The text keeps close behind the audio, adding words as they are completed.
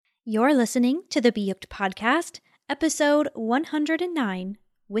You're listening to the Be Yoked Podcast, episode 109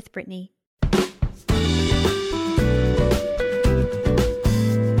 with Brittany.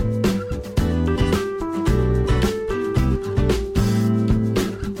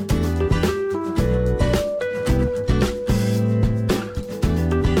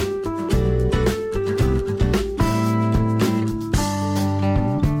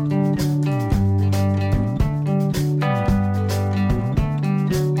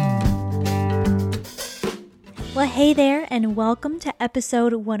 Well, hey there, and welcome to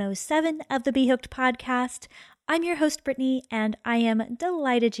episode 107 of the Be Hooked Podcast. I'm your host, Brittany, and I am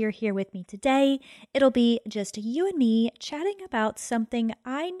delighted you're here with me today. It'll be just you and me chatting about something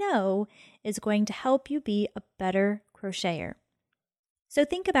I know is going to help you be a better crocheter. So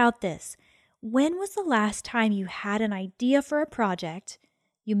think about this. When was the last time you had an idea for a project,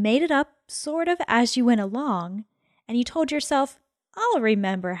 you made it up sort of as you went along, and you told yourself, I'll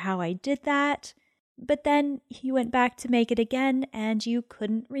remember how I did that, but then you went back to make it again and you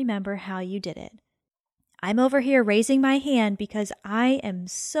couldn't remember how you did it? I'm over here raising my hand because I am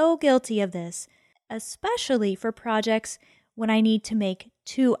so guilty of this, especially for projects when I need to make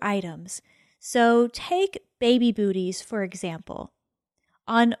 2 items. So take baby booties, for example.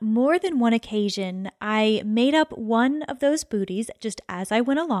 On more than one occasion, I made up one of those booties just as I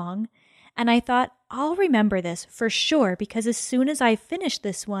went along, and I thought, I'll remember this for sure because as soon as I finish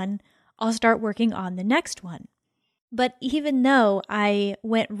this one, I'll start working on the next one. But even though I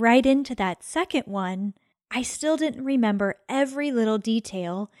went right into that second one, I still didn't remember every little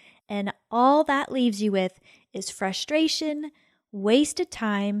detail, and all that leaves you with is frustration, wasted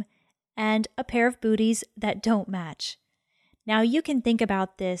time, and a pair of booties that don't match. Now you can think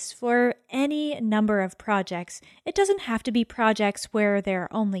about this for any number of projects. It doesn't have to be projects where there are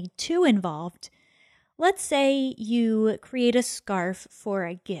only 2 involved. Let's say you create a scarf for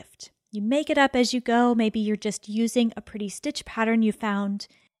a gift. You make it up as you go. Maybe you're just using a pretty stitch pattern you found.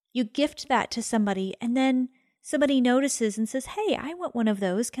 You gift that to somebody, and then somebody notices and says, hey, I want one of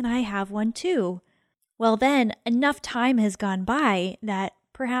those. Can I have one too? Well, then enough time has gone by that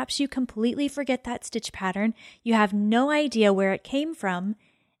perhaps you completely forget that stitch pattern. You have no idea where it came from,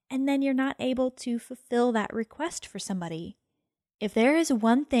 and then you're not able to fulfill that request for somebody. If there is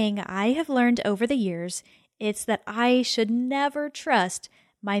one thing I have learned over the years, it's that I should never trust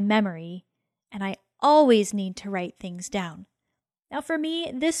my memory, and I always need to write things down. Now for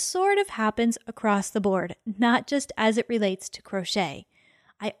me, this sort of happens across the board, not just as it relates to crochet.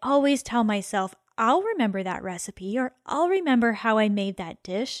 I always tell myself, I'll remember that recipe, or I'll remember how I made that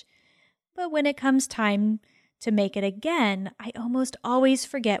dish, but when it comes time to make it again, I almost always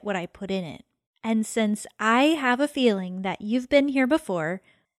forget what I put in it. And since I have a feeling that you've been here before,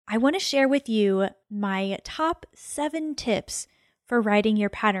 I want to share with you my top 7 tips for writing your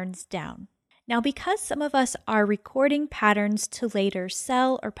patterns down. Now, because some of us are recording patterns to later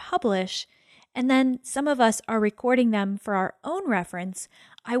sell or publish, and then some of us are recording them for our own reference,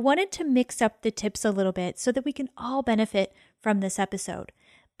 I wanted to mix up the tips a little bit so that we can all benefit from this episode.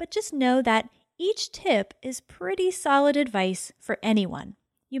 But just know that each tip is pretty solid advice for anyone.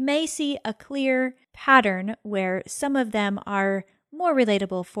 You may see a clear pattern where some of them are more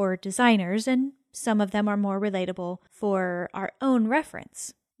relatable for designers and some of them are more relatable for our own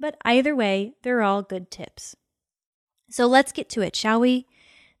reference. But either way, they're all good tips. So let's get to it, shall we?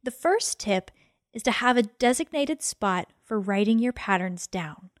 The first tip is to have a designated spot for writing your patterns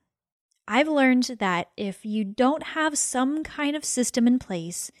down. I've learned that if you don't have some kind of system in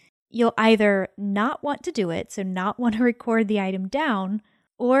place, you'll either not want to do it, so not want to record the item down,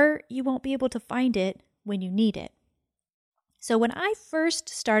 or you won't be able to find it when you need it. So when I first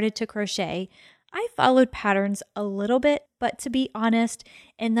started to crochet, I followed patterns a little bit, but to be honest,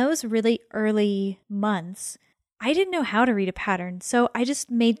 in those really early months, I didn't know how to read a pattern, so I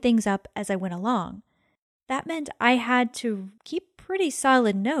just made things up as I went along. That meant I had to keep pretty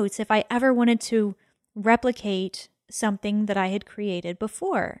solid notes if I ever wanted to replicate something that I had created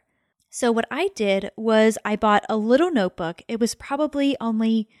before. So what I did was I bought a little notebook. It was probably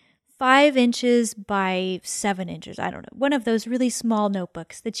only 5 inches by 7 inches. I don't know. One of those really small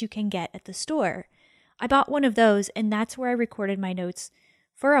notebooks that you can get at the store. I bought one of those, and that's where I recorded my notes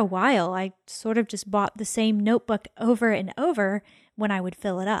for a while. I sort of just bought the same notebook over and over when I would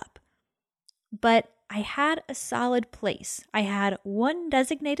fill it up. But I had a solid place. I had one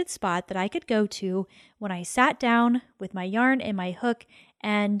designated spot that I could go to when I sat down with my yarn and my hook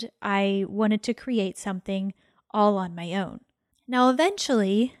and I wanted to create something all on my own. Now,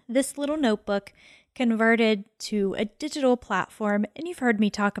 eventually, this little notebook converted to a digital platform, and you've heard me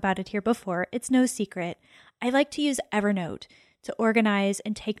talk about it here before. It's no secret. I like to use Evernote to organize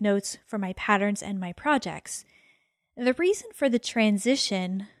and take notes for my patterns and my projects. The reason for the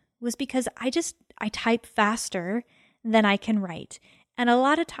transition was because I type faster than I can write. And a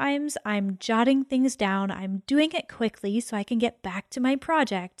lot of times I'm jotting things down, I'm doing it quickly so I can get back to my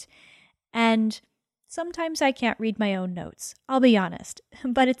project. And sometimes I can't read my own notes, I'll be honest.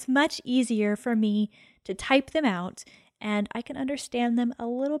 But it's much easier for me to type them out, and I can understand them a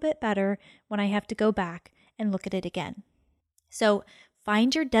little bit better when I have to go back and look at it again. So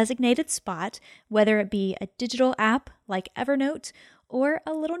find your designated spot, whether it be a digital app like Evernote or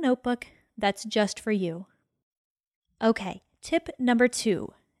a little notebook that's just for you. Okay, tip number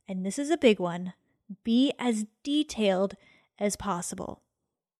 2, and this is a big one: be as detailed as possible.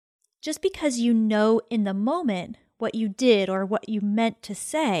 Just because you know in the moment what you did or what you meant to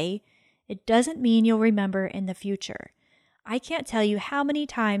say, it doesn't mean you'll remember in the future. I can't tell you how many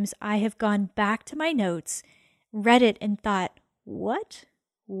times I have gone back to my notes, read it, and thought, what?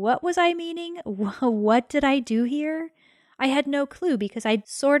 What was I meaning? What did I do here? I had no clue because I'd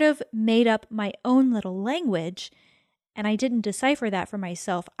sort of made up my own little language, and I didn't decipher that for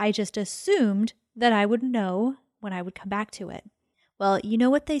myself. I just assumed that I would know when I would come back to it. Well, you know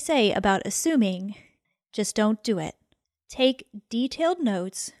what they say about assuming. Just don't do it. Take detailed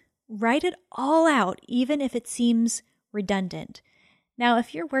notes, write it all out, even if it seems redundant. Now,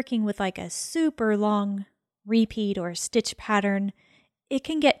 if you're working with like a super long repeat or stitch pattern, it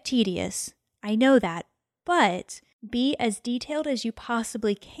can get tedious. I know that, but be as detailed as you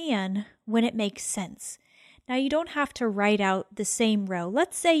possibly can when it makes sense. Now, you don't have to write out the same row.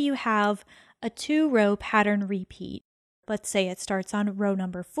 Let's say you have a 2-row pattern repeat. Let's say it starts on row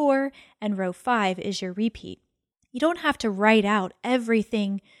number 4 and row 5 is your repeat. You don't have to write out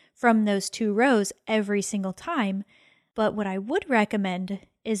everything from those 2 rows every single time, but what I would recommend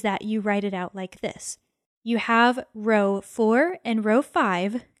is that you write it out like this. You have row 4 and row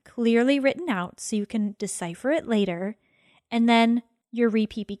 5 clearly written out so you can decipher it later, and then your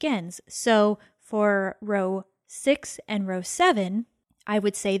repeat begins. So for row 6 and row 7, I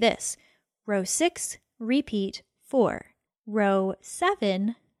would say this: row 6, repeat 4. Row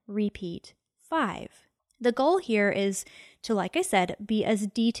 7, repeat 5. The goal here is to, like I said, be as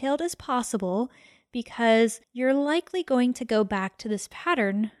detailed as possible because you're likely going to go back to this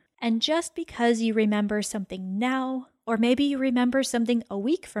pattern, and just because you remember something now, or maybe you remember something a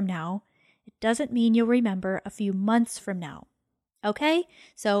week from now, it doesn't mean you'll remember a few months from now. Okay?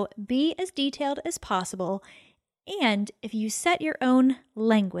 So be as detailed as possible, and if you set your own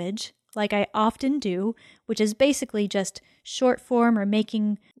language, like I often do, which is basically just short form or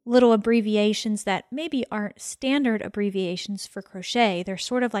making little abbreviations that maybe aren't standard abbreviations for crochet. They're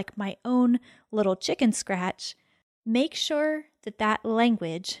sort of like my own little chicken scratch. Make sure that that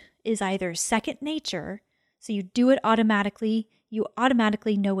language is either second nature, so you do it automatically, you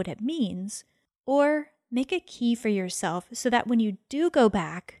automatically know what it means, or make a key for yourself so that when you do go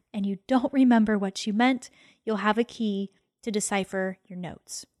back and you don't remember what you meant, you'll have a key to decipher your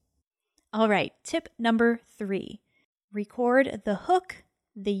notes. All right, tip number 3. Record the hook,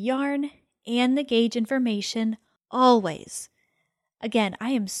 the yarn, and the gauge information always. Again,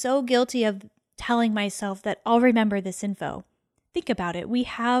 I am so guilty of telling myself that I'll remember this info. Think about it. We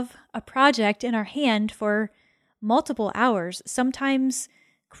have a project in our hand for multiple hours, sometimes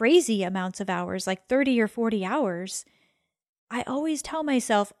crazy amounts of hours, like 30 or 40 hours. I always tell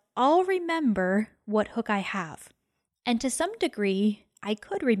myself, I'll remember what hook I have. And to some degree, I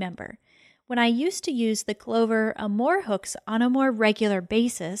could remember. When I used to use the Clover Amore hooks on a more regular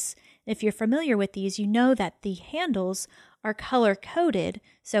basis, if you're familiar with these, you know that the handles are color-coded,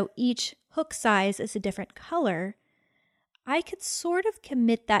 so each hook size is a different color. I could sort of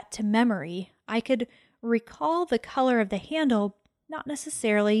commit that to memory. I could recall the color of the handle, not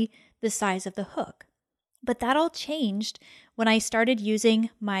necessarily the size of the hook. But that all changed when I started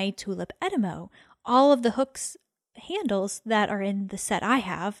using my Tulip Etimo. All of the hooks handles that are in the set I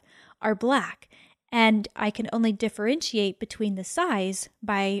have are black, and I can only differentiate between the size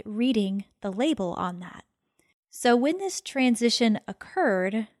by reading the label on that. So when this transition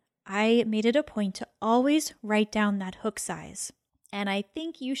occurred, I made it a point to always write down that hook size, and I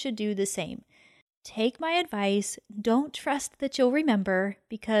think you should do the same. Take my advice, don't trust that you'll remember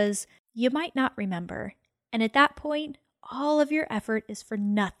because you might not remember, and at that point, all of your effort is for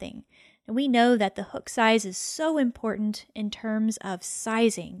nothing. And we know that the hook size is so important in terms of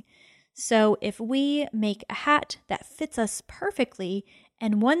sizing. So if we make a hat that fits us perfectly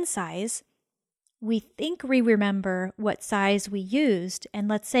and one size, we think we remember what size we used, and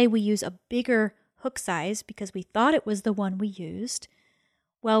let's say we use a bigger hook size because we thought it was the one we used.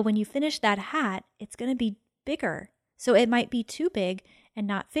 Well, when you finish that hat, it's going to be bigger. So it might be too big and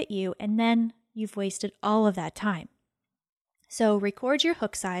not fit you, and then you've wasted all of that time. So record your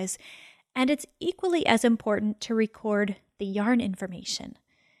hook size, and it's equally as important to record the yarn information.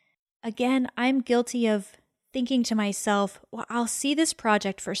 Again, I'm guilty of thinking to myself, well, I'll see this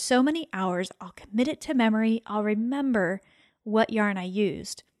project for so many hours, I'll commit it to memory, I'll remember what yarn I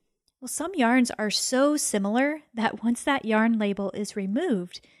used. Well, some yarns are so similar that once that yarn label is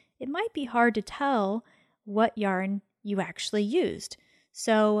removed, it might be hard to tell what yarn you actually used.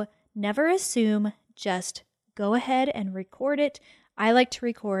 So never assume, just go ahead and record it. I like to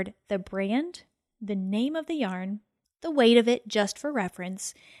record the brand, the name of the yarn, the weight of it just for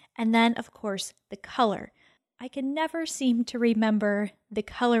reference, and then, of course, the color. I can never seem to remember the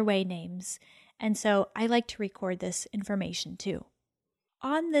colorway names, and so I like to record this information too.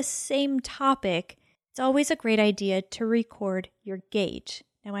 On this same topic, it's always a great idea to record your gauge.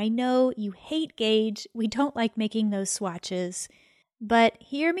 Now, I know you hate gauge, we don't like making those swatches, but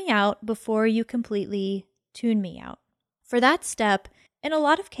hear me out before you completely tune me out. For that step, in a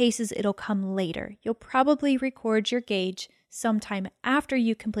lot of cases, it'll come later. You'll probably record your gauge sometime after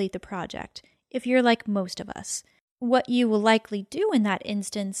you complete the project, if you're like most of us. What you will likely do in that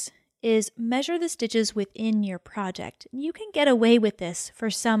instance is measure the stitches within your project. You can get away with this for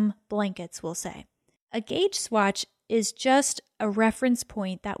some blankets, we'll say. A gauge swatch is just a reference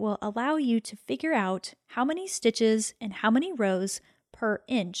point that will allow you to figure out how many stitches and how many rows per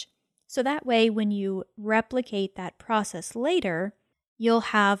inch. So that way, when you replicate that process later, you'll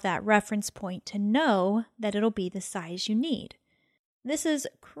have that reference point to know that it'll be the size you need. This is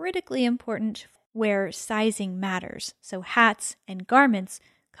critically important where sizing matters, so hats and garments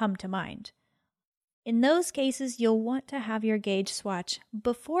come to mind. In those cases, you'll want to have your gauge swatch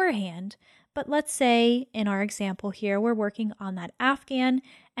beforehand, but let's say in our example here, we're working on that afghan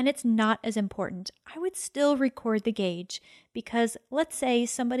and it's not as important. I would still record the gauge because let's say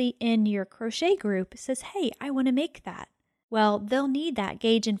somebody in your crochet group says, hey, I want to make that. Well, they'll need that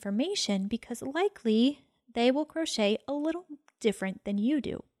gauge information because likely they will crochet a little different than you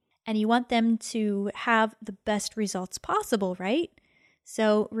do. And you want them to have the best results possible, right?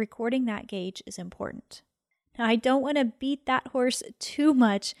 So recording that gauge is important. Now, I don't want to beat that horse too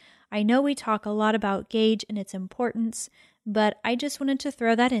much. I know we talk a lot about gauge and its importance, but I just wanted to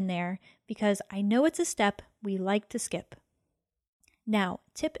throw that in there because I know it's a step we like to skip. Now,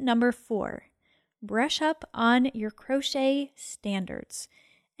 tip number 4, brush up on your crochet standards.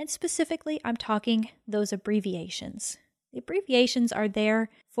 And specifically, I'm talking those abbreviations. The abbreviations are there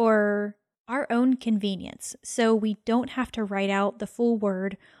for our own convenience, so we don't have to write out the full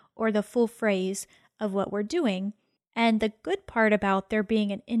word or the full phrase of what we're doing. And the good part about there being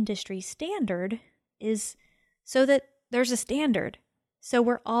an industry standard is so that there's a standard. So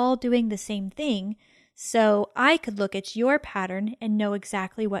we're all doing the same thing. So I could look at your pattern and know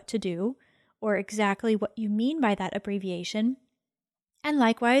exactly what to do or exactly what you mean by that abbreviation. And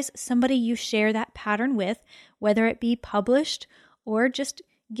likewise, somebody you share that pattern with, whether it be published or just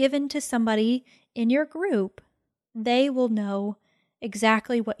given to somebody in your group, they will know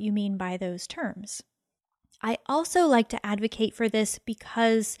exactly what you mean by those terms. I also like to advocate for this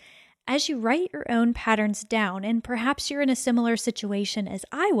because as you write your own patterns down, and perhaps you're in a similar situation as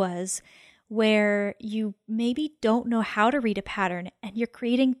I was, where you maybe don't know how to read a pattern and you're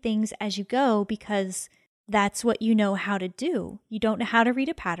creating things as you go because that's what you know how to do. You don't know how to read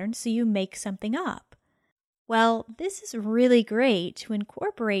a pattern, so you make something up. Well, this is really great to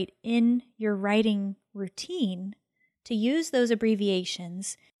incorporate in your writing routine to use those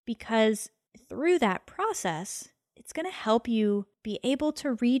abbreviations because through that process, it's going to help you be able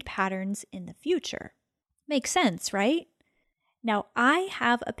to read patterns in the future. Makes sense, right? Now, I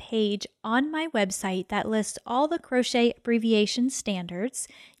have a page on my website that lists all the crochet abbreviation standards.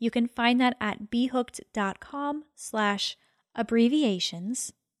 You can find that at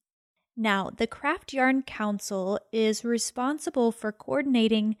behooked.com/abbreviations. Now, the Craft Yarn Council is responsible for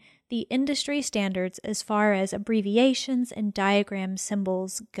coordinating the industry standards as far as abbreviations and diagram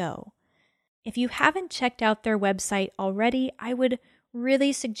symbols go. If you haven't checked out their website already, I would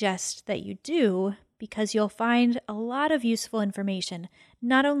really suggest that you do because you'll find a lot of useful information.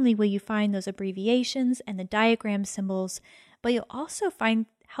 Not only will you find those abbreviations and the diagram symbols, but you'll also find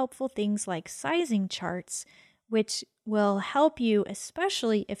helpful things like sizing charts, which will help you,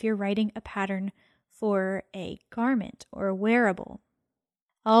 especially if you're writing a pattern for a garment or a wearable.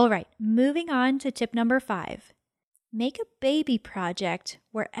 All right, moving on to tip number 5. Make a baby project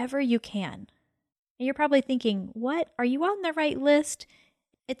wherever you can. And you're probably thinking, what? Are you on the right list?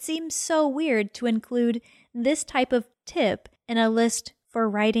 It seems so weird to include this type of tip in a list for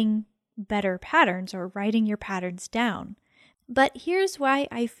writing better patterns or writing your patterns down. But here's why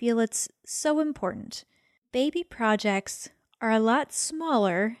I feel it's so important. Baby projects are a lot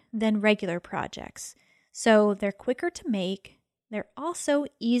smaller than regular projects, so they're quicker to make. They're also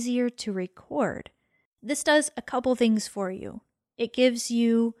easier to record. This does a couple things for you. It gives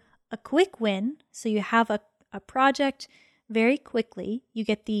you a quick win, so you have a project very quickly. You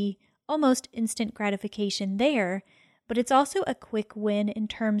get the almost instant gratification there, but it's also a quick win in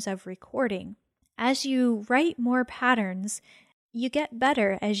terms of recording. As you write more patterns, you get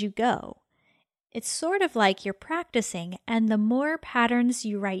better as you go. It's sort of like you're practicing, and the more patterns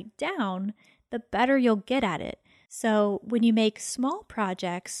you write down, the better you'll get at it. So when you make small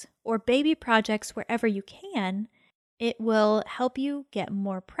projects or baby projects wherever you can, it will help you get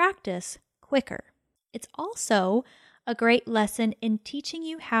more practice quicker. It's also a great lesson in teaching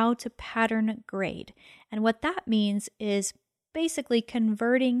you how to pattern grade. And what that means is basically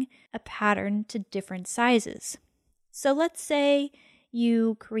converting a pattern to different sizes. So let's say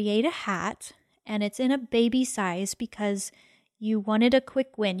you create a hat and it's in a baby size because you wanted a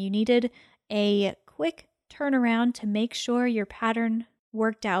quick win. You needed a quick turnaround to make sure your pattern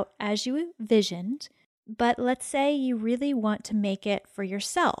worked out as you envisioned. But let's say you really want to make it for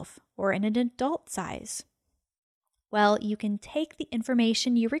yourself or in an adult size. Well, you can take the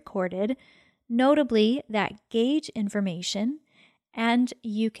information you recorded, notably that gauge information, and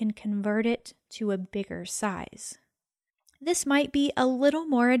you can convert it to a bigger size. This might be a little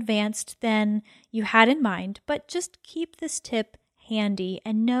more advanced than you had in mind, but just keep this tip handy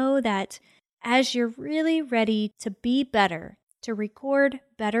and know that as you're really ready to be better, to record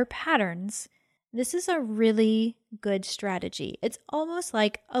better patterns, this is a really good strategy. It's almost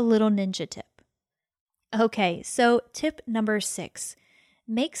like a little ninja tip. Okay, so tip number 6,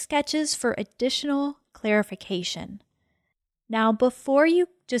 make sketches for additional clarification. Now, before you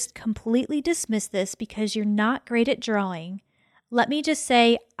just completely dismiss this because you're not great at drawing, let me just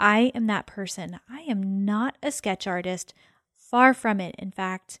say I am that person. I am not a sketch artist, far from it. In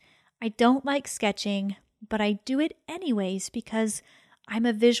fact, I don't like sketching, but I do it anyways because I'm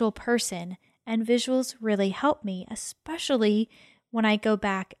a visual person and visuals really help me, especially when I go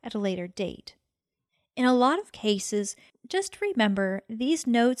back at a later date. In a lot of cases, just remember these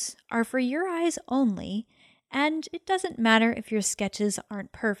notes are for your eyes only, and it doesn't matter if your sketches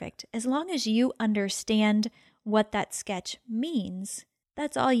aren't perfect. As long as you understand what that sketch means,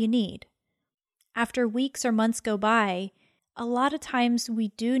 that's all you need. After weeks or months go by, a lot of times we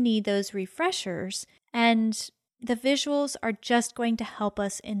do need those refreshers, and the visuals are just going to help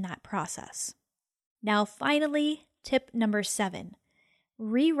us in that process. Now, finally, tip number 7.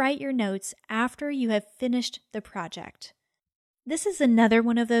 Rewrite your notes after you have finished the project. This is another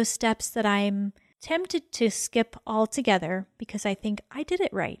one of those steps that I'm tempted to skip altogether because I think I did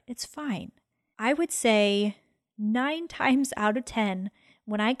it right. It's fine. I would say 9 times out of 10,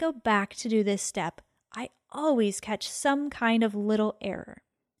 when I go back to do this step, I always catch some kind of little error.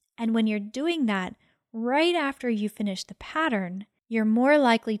 And when you're doing that right after you finish the pattern, you're more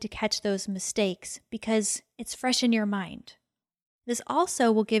likely to catch those mistakes because it's fresh in your mind. This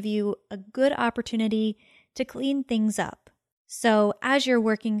also will give you a good opportunity to clean things up. So as you're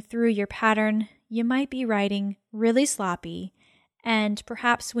working through your pattern, you might be writing really sloppy, and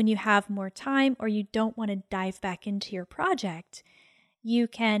perhaps when you have more time or you don't want to dive back into your project, you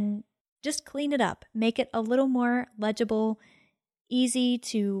can just clean it up, make it a little more legible, easy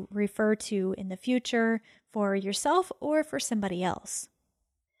to refer to in the future for yourself or for somebody else.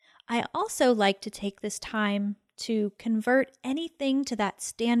 I also like to take this time to convert anything to that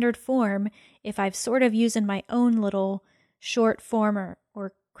standard form if I've sort of using my own little short form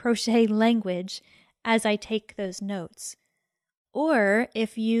or crochet language as I take those notes. Or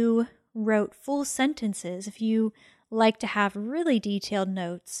if you wrote full sentences, if you like to have really detailed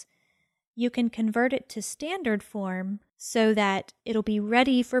notes, you can convert it to standard form so that it'll be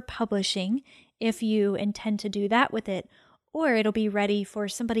ready for publishing if you intend to do that with it, or it'll be ready for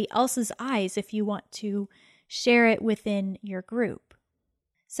somebody else's eyes if you want to share it within your group.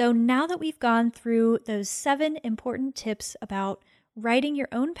 So now that we've gone through those 7 important tips about writing your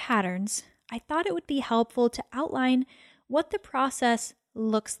own patterns, I thought it would be helpful to outline what the process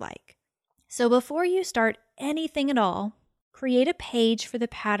looks like. So before you start anything at all, create a page for the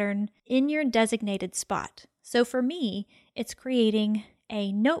pattern in your designated spot. So for me, it's creating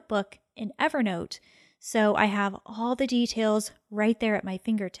a notebook in Evernote, so I have all the details right there at my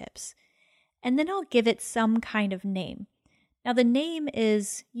fingertips. And then I'll give it some kind of name. Now the name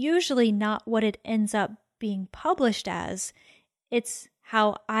is usually not what it ends up being published as, it's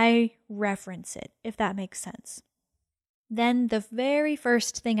how I reference it, if that makes sense. Then the very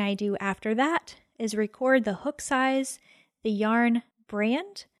first thing I do after that is record the hook size, the yarn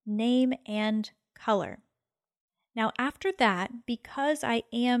brand, name, and color. Now after that, because I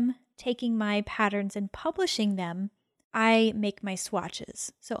am taking my patterns and publishing them, I make my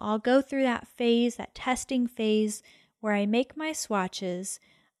swatches. So I'll go through that phase, that testing phase, where I make my swatches.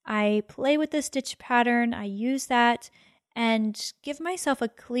 I play with the stitch pattern, I use that, and give myself a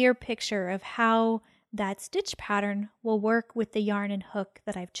clear picture of how that stitch pattern will work with the yarn and hook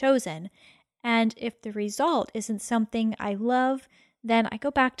that I've chosen. And if the result isn't something I love, then I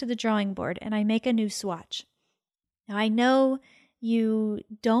go back to the drawing board and I make a new swatch. Now I know you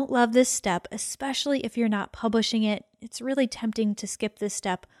don't love this step, especially if you're not publishing it. It's really tempting to skip this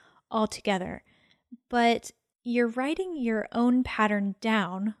step altogether. But you're writing your own pattern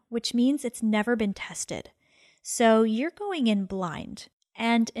down, which means it's never been tested. So you're going in blind.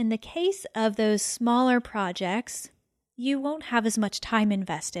 And in the case of those smaller projects, you won't have as much time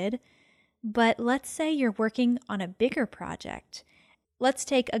invested. But let's say you're working on a bigger project. Let's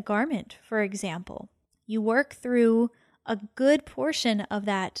take a garment, for example. You work through a good portion of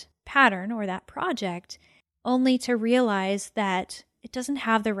that pattern or that project only to realize that it doesn't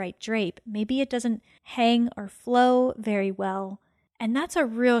have the right drape. Maybe it doesn't hang or flow very well. And that's a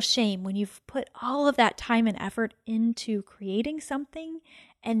real shame when you've put all of that time and effort into creating something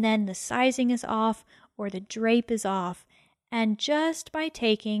and then the sizing is off or the drape is off. And just by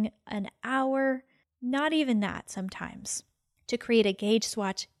taking an hour, not even that sometimes, to create a gauge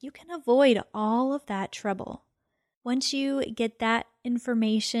swatch, you can avoid all of that trouble. Once you get that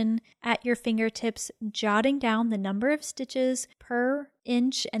information at your fingertips, jotting down the number of stitches per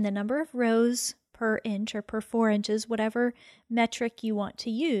inch and the number of rows per inch or per 4 inches, whatever metric you want to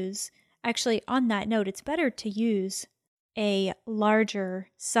use. Actually, on that note, it's better to use a larger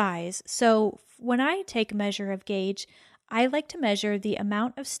size. So when I take a measure of gauge, I like to measure the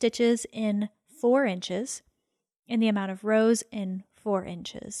amount of stitches in 4 inches and the amount of rows in 4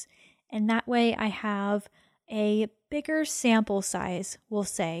 inches. And that way I have a bigger sample size, we'll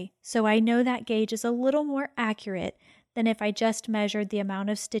say, so I know that gauge is a little more accurate than if I just measured the amount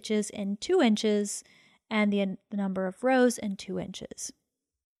of stitches in 2 inches and the number of rows in 2 inches.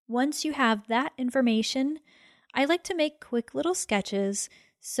 Once you have that information, I like to make quick little sketches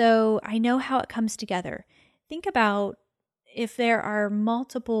so I know how it comes together. Think about if there are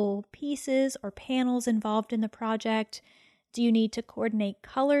multiple pieces or panels involved in the project. Do you need to coordinate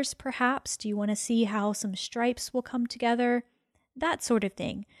colors perhaps? Do you want to see how some stripes will come together? That sort of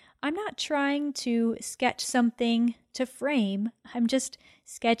thing. I'm not trying to sketch something to frame. I'm just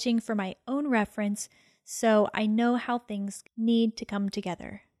sketching for my own reference so I know how things need to come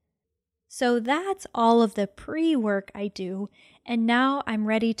together. So that's all of the pre-work I do, and now I'm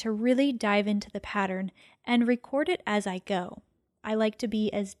ready to really dive into the pattern and record it as I go. I like to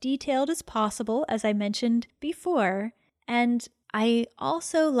be as detailed as possible, as I mentioned before, and I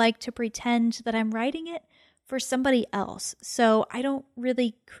also like to pretend that I'm writing it for somebody else, so I don't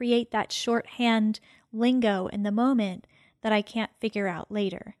really create that shorthand lingo in the moment that I can't figure out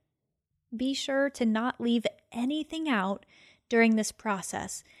later. Be sure to not leave anything out during this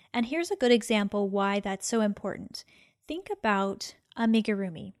process, and here's a good example why that's so important. Think about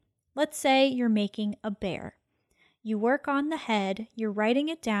amigurumi. Let's say you're making a bear. You work on the head, you're writing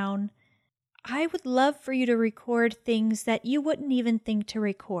it down. I would love for you to record things that you wouldn't even think to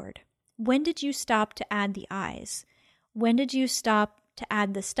record. When did you stop to add the eyes? When did you stop to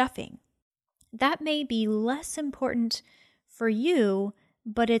add the stuffing? That may be less important for you,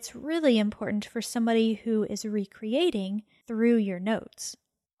 but it's really important for somebody who is recreating through your notes.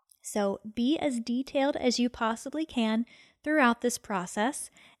 So be as detailed as you possibly can throughout this process,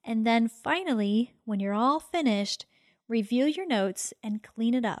 and then finally, when you're all finished, review your notes and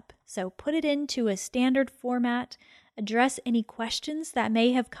clean it up. So put it into a standard format, address any questions that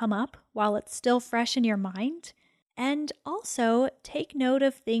may have come up while it's still fresh in your mind, and also take note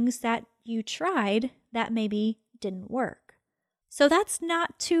of things that you tried that maybe didn't work. So that's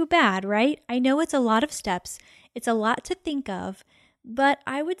not too bad, right? I know it's a lot of steps, it's a lot to think of, but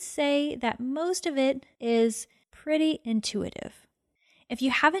I would say that most of it is pretty intuitive. If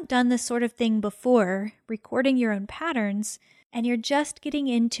you haven't done this sort of thing before, recording your own patterns, and you're just getting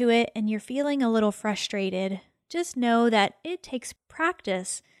into it and you're feeling a little frustrated, just know that it takes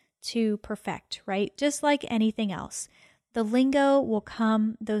practice to perfect, right? Just like anything else. The lingo will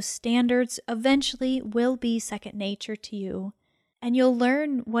come, those standards eventually will be second nature to you, and you'll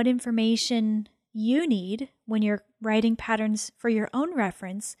learn what information you need when you're writing patterns for your own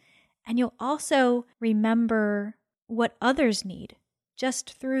reference, and you'll also remember what others need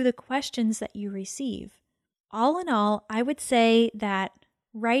just through the questions that you receive. all in all, I would say that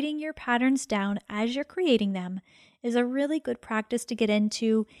writing your patterns down as you're creating them is a really good practice to get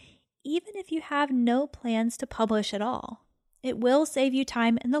into, even if you have no plans to publish at all. It will save you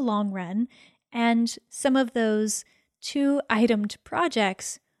time in the long run, and some of those 2-itemed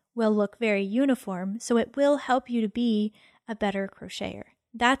projects will look very uniform, so it will help you to be a better crocheter.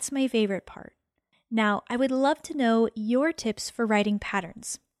 That's my favorite part. Now, I would love to know your tips for writing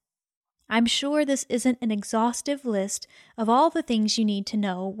patterns. I'm sure this isn't an exhaustive list of all the things you need to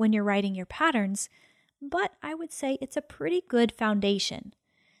know when you're writing your patterns, but I would say it's a pretty good foundation.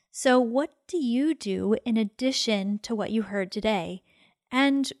 So what do you do in addition to what you heard today?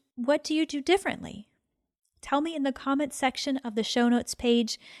 And what do you do differently? Tell me in the comments section of the show notes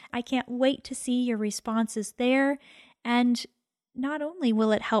page. I can't wait to see your responses there. And not only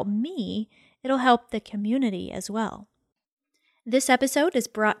will it help me, it'll help the community as well. This episode is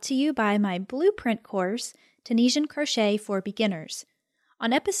brought to you by my Blueprint course, Tunisian Crochet for Beginners.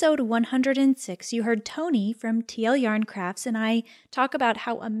 On episode 106, you heard Tony from TL Yarn Crafts and I talk about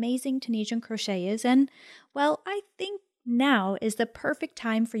how amazing Tunisian crochet is, and, well, I think now is the perfect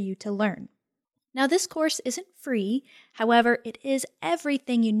time for you to learn. Now, this course isn't free, however, it is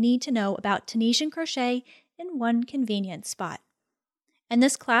everything you need to know about Tunisian crochet in one convenient spot. In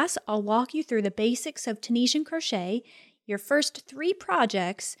this class, I'll walk you through the basics of Tunisian crochet, your first 3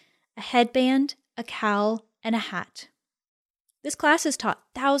 projects, a headband, a cowl, and a hat. This class has taught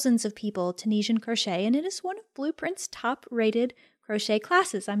thousands of people Tunisian crochet, and it is one of Blueprint's top-rated crochet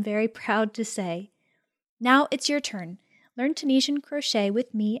classes, I'm very proud to say. Now it's your turn. Learn Tunisian crochet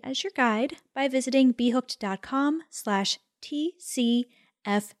with me as your guide by visiting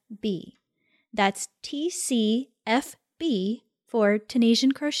behooked.com/TCFB. That's TCFB for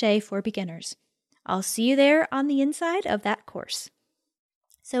Tunisian Crochet for Beginners. I'll see you there on the inside of that course.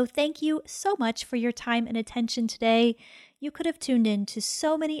 So thank you so much for your time and attention today. You could have tuned in to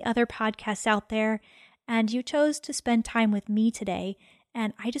so many other podcasts out there, and you chose to spend time with me today,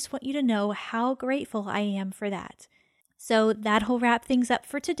 and I just want you to know how grateful I am for that. So that'll wrap things up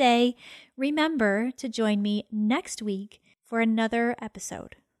for today. Remember to join me next week for another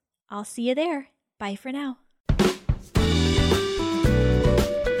episode. I'll see you there. Bye for now.